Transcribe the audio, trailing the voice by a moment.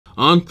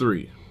On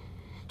 3,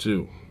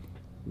 2,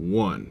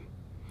 1.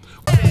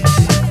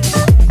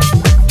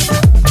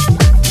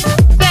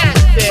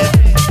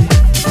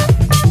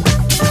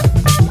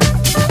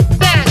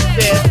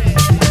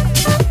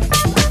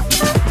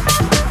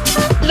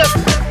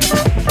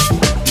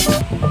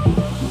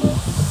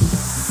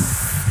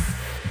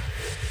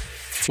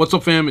 What's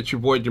up, fam? It's your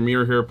boy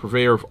Demuir here,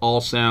 purveyor of all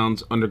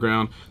sounds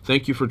underground.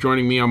 Thank you for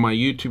joining me on my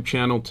YouTube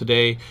channel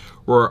today,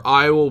 where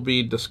I will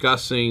be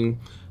discussing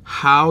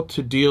how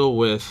to deal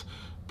with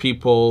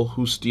people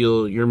who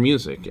steal your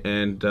music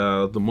and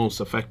the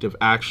most effective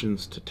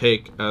actions to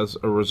take as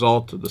a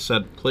result of the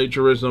said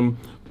plagiarism.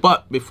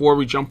 But before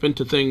we jump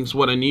into things,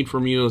 what I need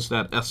from you is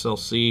that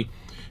SLC.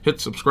 Hit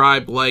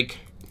subscribe, like,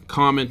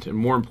 comment, and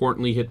more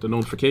importantly, hit the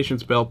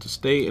notifications bell to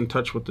stay in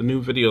touch with the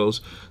new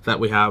videos that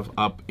we have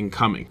up and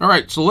coming. All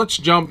right, so let's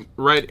jump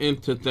right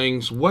into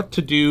things. What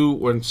to do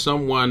when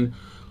someone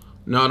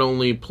not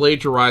only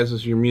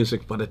plagiarizes your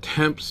music, but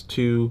attempts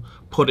to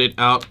put it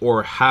out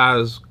or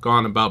has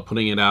gone about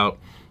putting it out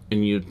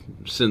and you've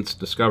since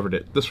discovered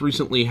it. This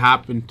recently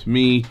happened to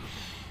me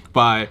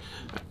by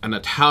an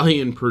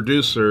Italian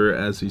producer,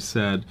 as he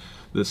said,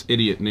 this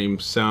idiot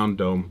named Sound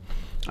Dome.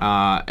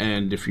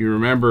 And if you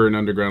remember in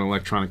underground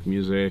electronic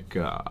music,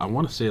 I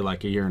want to say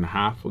like a year and a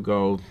half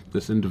ago,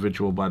 this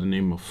individual by the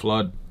name of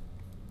Flood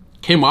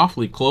came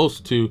awfully close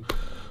to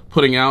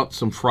putting out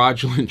some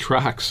fraudulent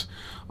tracks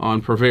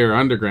on Purveyor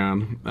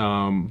Underground.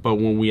 But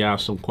when we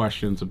asked some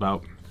questions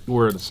about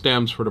where the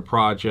stems for the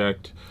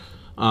project,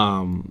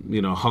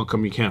 you know, how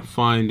come you can't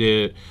find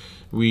it,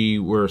 we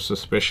were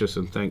suspicious,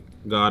 and thank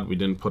God we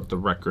didn't put the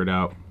record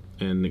out.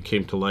 And it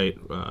came to light,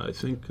 I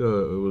think it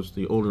was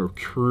the owner of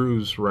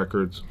Cruise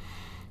Records,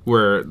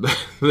 where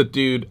the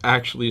dude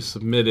actually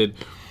submitted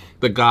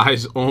the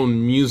guy's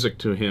own music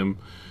to him.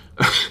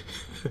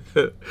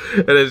 And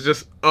it's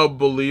just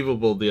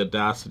unbelievable, the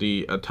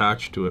audacity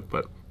attached to it.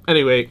 But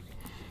anyway,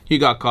 he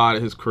got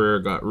caught, his career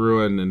got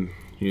ruined, and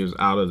he was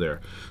out of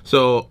there.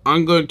 So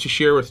I'm going to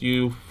share with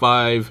you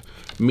 5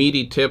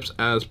 meaty tips,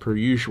 as per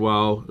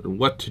usual,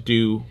 what to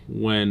do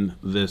when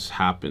this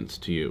happens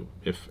to you,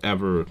 if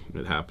ever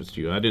it happens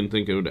to you. I didn't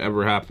think it would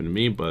ever happen to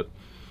me, but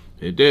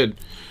it did.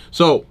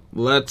 So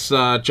let's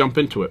jump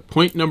into it.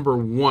 Point number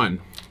 1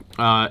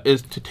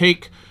 is to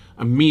take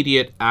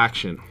immediate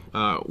action.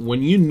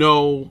 When you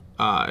know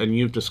and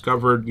you've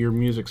discovered your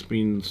music's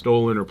being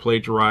stolen or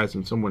plagiarized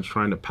and someone's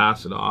trying to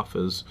pass it off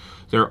as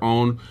their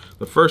own,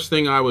 the first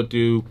thing I would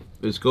do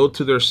is go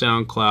to their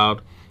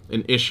SoundCloud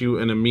and issue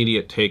an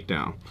immediate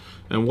takedown.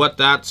 And what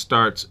that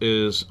starts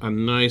is a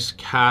nice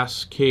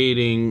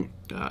cascading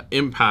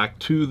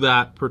impact to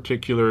that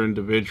particular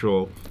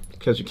individual,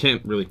 because you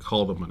can't really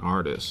call them an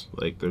artist,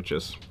 like they're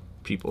just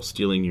people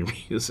stealing your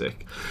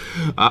music.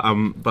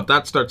 But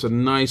that starts a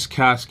nice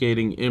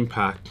cascading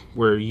impact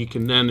where you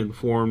can then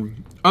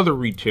inform other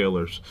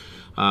retailers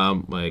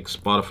like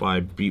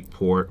Spotify,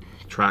 Beatport,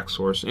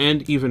 TrackSource,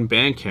 and even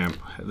Bandcamp.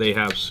 They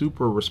have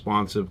super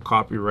responsive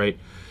copyright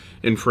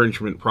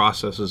infringement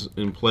processes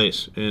in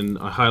place, and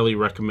I highly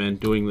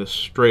recommend doing this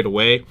straight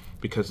away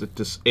because it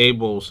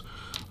disables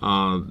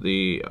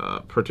the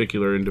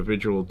particular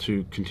individual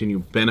to continue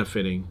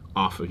benefiting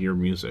off of your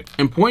music.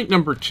 And point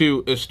number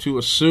 2 is to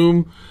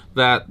assume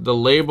that the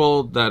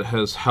label that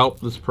has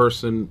helped this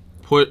person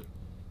put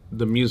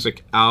the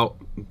music out,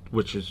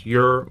 which is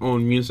your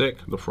own music,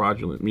 the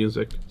fraudulent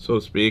music, so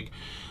to speak,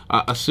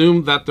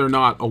 assume that they're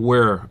not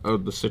aware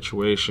of the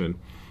situation.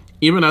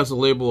 Even as a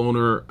label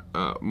owner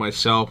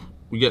myself,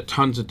 we get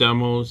tons of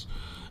demos,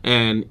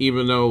 and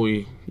even though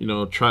we, you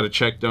know, try to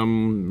check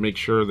them, make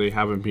sure they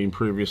haven't been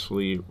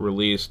previously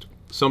released,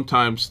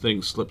 sometimes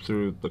things slip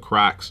through the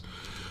cracks,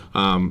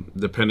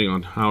 depending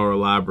on how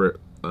elaborate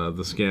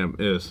the scam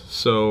is.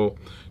 So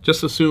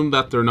just assume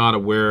that they're not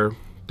aware.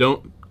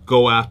 Don't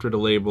go after the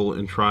label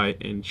and try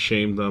and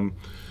shame them.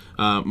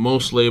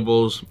 Most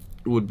labels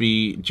would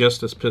be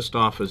just as pissed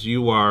off as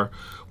you are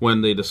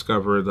when they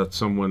discover that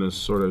someone has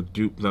sort of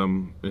duped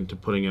them into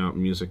putting out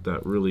music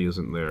that really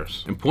isn't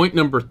theirs. And point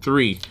number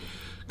 3,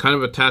 kind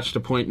of attached to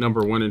point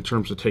number 1 in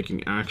terms of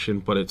taking action,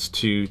 but it's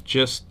to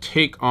just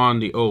take on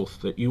the oath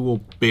that you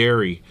will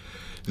bury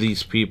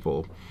these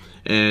people.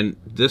 And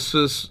this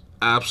is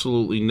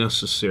absolutely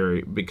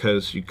necessary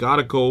because you got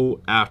to go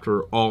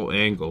after all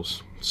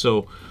angles.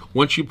 So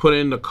once you put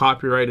in the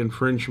copyright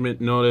infringement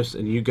notice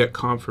and you get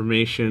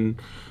confirmation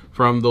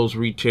from those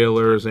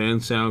retailers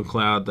and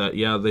SoundCloud that,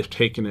 yeah, they've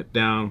taken it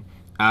down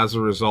as a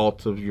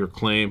result of your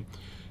claim,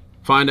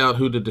 find out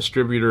who the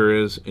distributor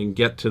is and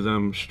get to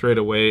them straight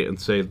away and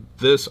say,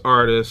 this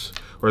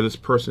artist or this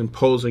person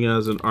posing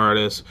as an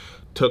artist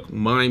took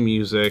my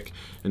music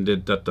and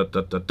did dot dot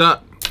dot dot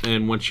dot.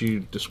 And once you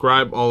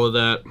describe all of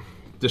that,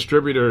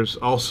 distributors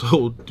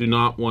also do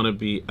not want to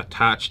be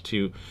attached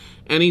to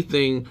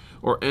anything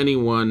or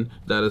anyone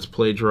that is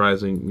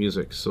plagiarizing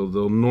music. So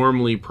they'll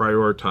normally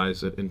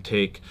prioritize it and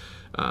take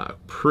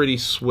pretty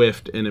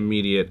swift and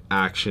immediate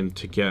action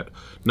to get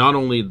not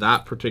only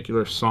that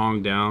particular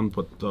song down,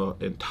 but the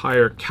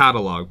entire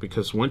catalog.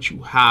 Because once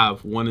you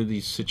have one of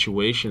these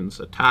situations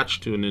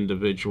attached to an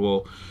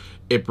individual,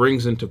 it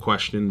brings into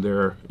question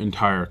their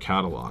entire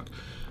catalog.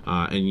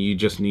 And you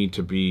just need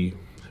to be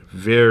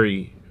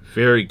very,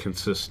 very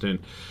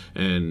consistent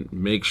and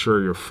make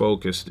sure you're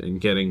focused in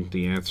getting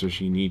the answers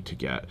you need to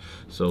get.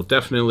 So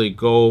definitely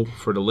go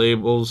for the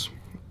labels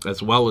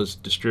as well as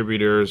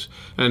distributors,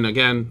 and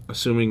again,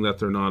 assuming that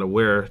they're not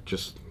aware,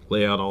 just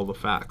lay out all the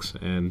facts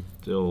and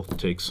they'll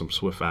take some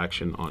swift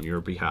action on your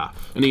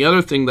behalf. And the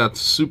other thing that's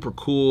super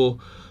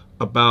cool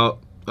about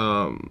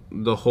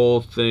the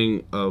whole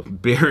thing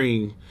of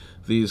burying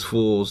these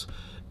fools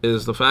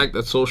is the fact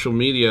that social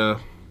media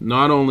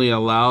not only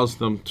allows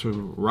them to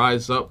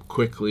rise up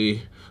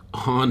quickly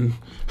on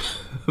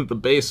the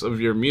base of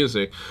your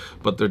music,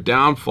 but their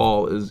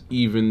downfall is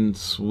even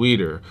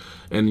sweeter.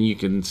 And you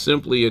can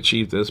simply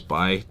achieve this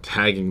by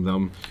tagging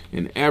them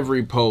in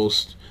every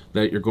post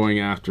that you're going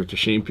after to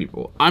shame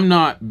people. I'm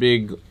not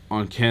big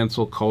on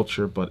cancel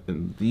culture, but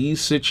in these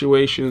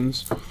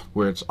situations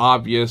where it's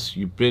obvious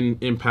you've been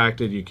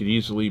impacted, you could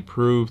easily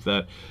prove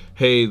that,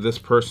 hey, this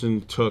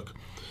person took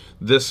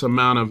this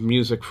amount of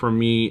music from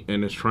me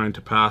and is trying to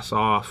pass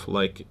off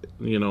like,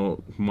 you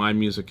know, my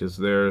music is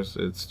theirs.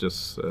 It's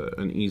just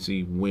an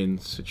easy win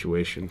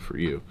situation for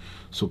you.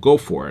 So go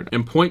for it.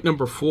 And point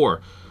number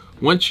 4,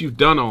 once you've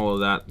done all of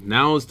that,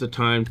 now is the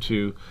time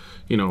to,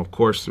 you know, of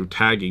course, through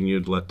tagging,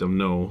 you'd let them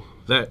know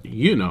that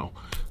you know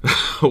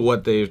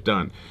what they've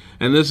done.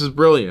 And this is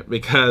brilliant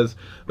because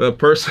the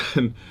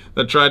person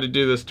that tried to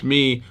do this to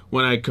me,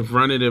 when I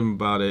confronted him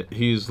about it,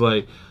 he's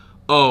like,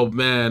 oh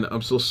man,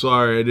 I'm so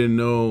sorry, I didn't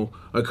know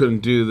I couldn't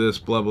do this,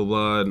 blah blah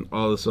blah, and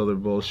all this other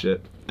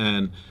bullshit.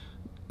 And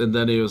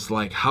then he was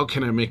like, how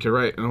can I make it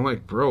right? And I'm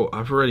like, bro,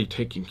 I've already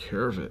taken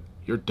care of it.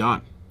 You're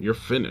done. You're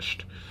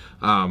finished.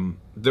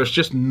 There's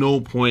just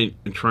no point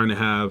in trying to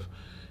have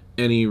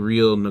any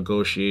real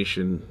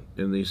negotiation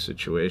in these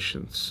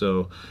situations.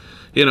 So,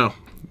 you know,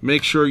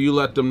 make sure you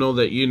let them know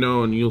that you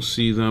know, and you'll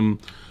see them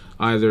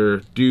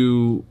either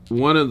do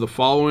one of the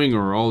following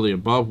or all the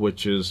above,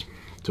 which is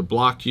to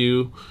block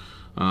you.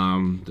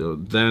 They'll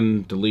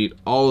then delete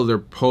all of their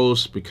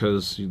posts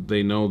because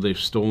they know they've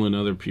stolen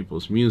other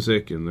people's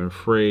music and they're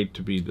afraid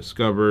to be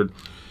discovered,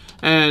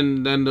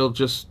 and then they'll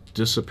just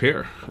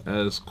disappear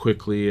as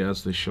quickly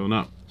as they shown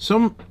up.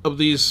 Some of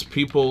these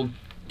people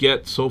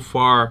get so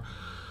far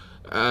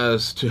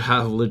as to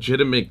have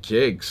legitimate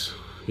gigs,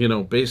 you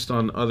know, based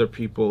on other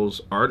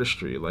people's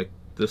artistry. Like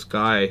this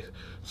guy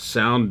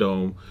Sound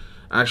Dome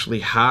actually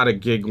had a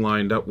gig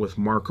lined up with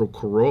Marco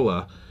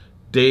Corolla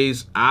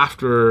days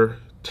after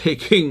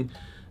taking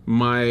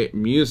my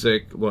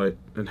music, like,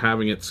 and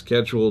having it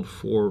scheduled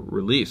for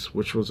release,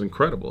 which was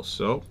incredible.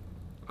 So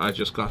I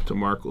just got to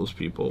Marco's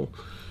people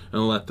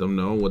and let them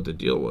know what the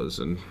deal was,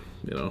 and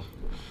you know,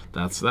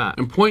 that's that.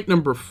 And point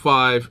number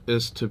 5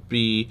 is to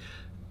be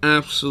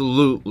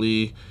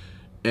absolutely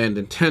and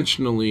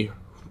intentionally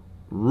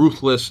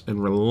ruthless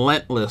and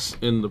relentless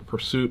in the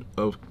pursuit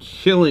of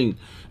killing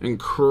and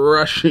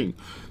crushing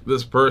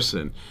this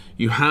person.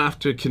 You have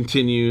to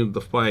continue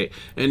the fight.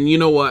 And you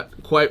know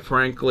what, quite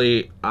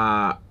frankly,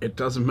 it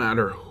doesn't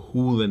matter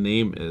who the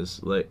name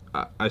is. Like,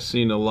 I've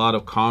seen a lot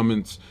of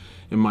comments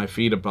in my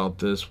feed about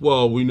this.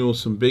 Well, we know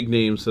some big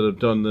names that have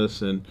done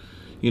this, and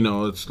you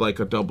know, it's like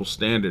a double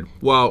standard.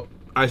 Well,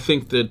 I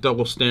think the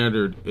double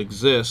standard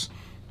exists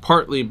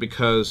partly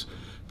because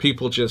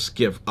people just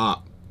give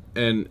up.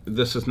 And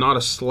this is not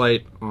a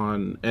slight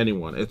on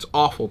anyone. It's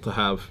awful to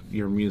have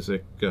your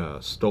music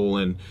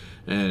stolen,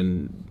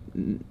 and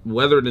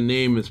whether the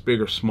name is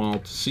big or small,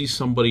 to see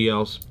somebody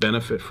else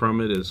benefit from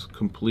it is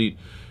complete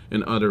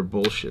and utter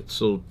bullshit.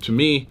 So to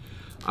me,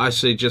 I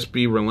say just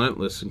be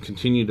relentless and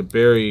continue to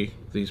bury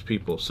these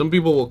people. Some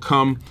people will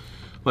come,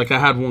 like I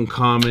had one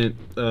comment,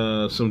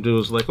 some dude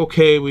was like,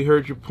 okay, we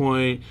heard your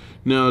point,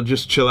 no,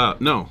 just chill out.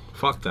 No,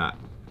 fuck that,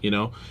 you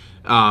know.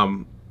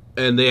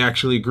 And they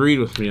actually agreed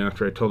with me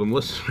after I told them,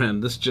 listen,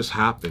 man, this just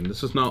happened.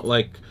 This is not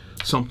like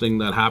something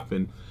that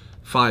happened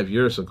 5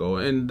 years ago,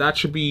 and that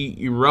should be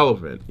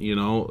irrelevant, you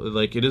know.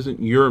 Like, it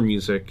isn't your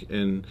music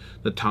and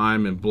the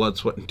time and blood,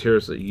 sweat, and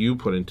tears that you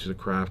put into the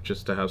craft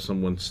just to have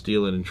someone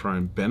steal it and try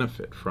and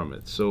benefit from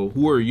it. So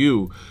who are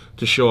you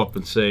to show up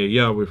and say,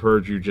 yeah, we've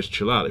heard you, just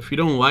chill out? If you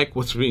don't like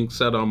what's being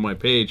said on my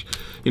page,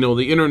 you know,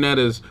 the internet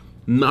is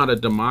not a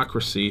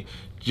democracy.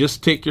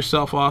 Just take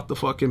yourself off the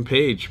fucking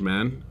page,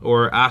 man,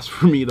 or ask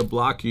for me to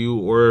block you,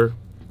 or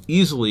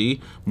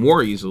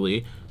more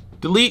easily,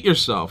 delete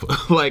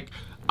yourself. Like,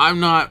 I'm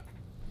not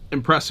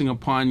impressing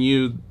upon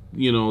you,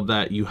 you know,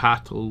 that you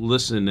have to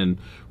listen and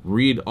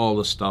read all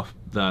the stuff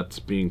that's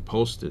being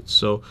posted.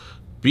 So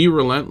be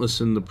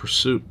relentless in the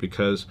pursuit,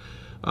 because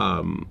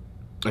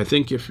I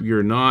think if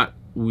you're not,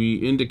 we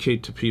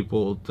indicate to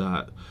people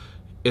that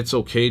it's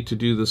okay to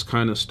do this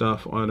kind of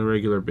stuff on a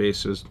regular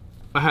basis.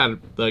 I had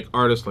like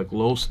artists like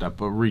Low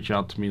Steppa reach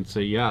out to me and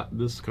say, yeah,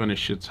 this kind of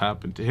shit's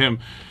happened to him.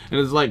 And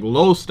it's like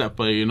Low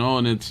Steppa, you know,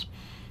 and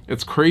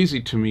it's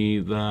crazy to me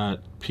that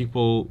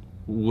people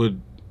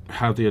would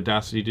have the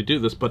audacity to do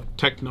this, but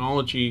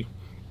technology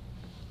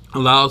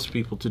allows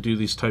people to do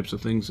these types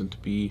of things and to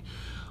be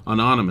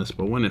anonymous.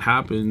 But when it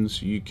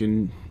happens, you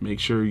can make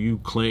sure you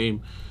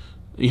claim,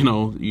 you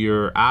know,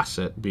 your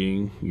asset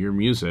being your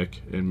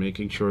music, and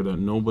making sure that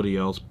nobody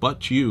else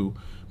but you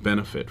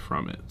benefit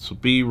from it. So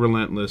be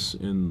relentless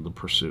in the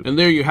pursuit. And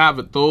there you have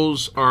it.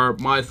 Those are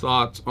my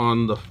thoughts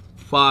on the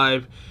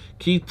 5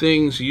 key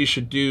things you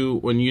should do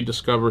when you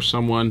discover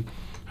someone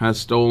has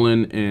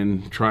stolen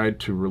and tried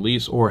to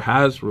release or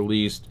has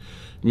released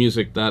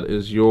music that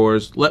is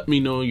yours. Let me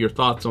know your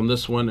thoughts on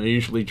this one. I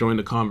usually join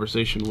the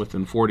conversation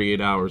within 48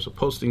 hours of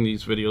posting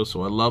these videos,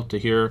 so I love to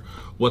hear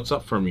what's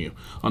up from you.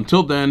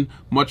 Until then,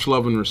 much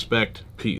love and respect. Peace.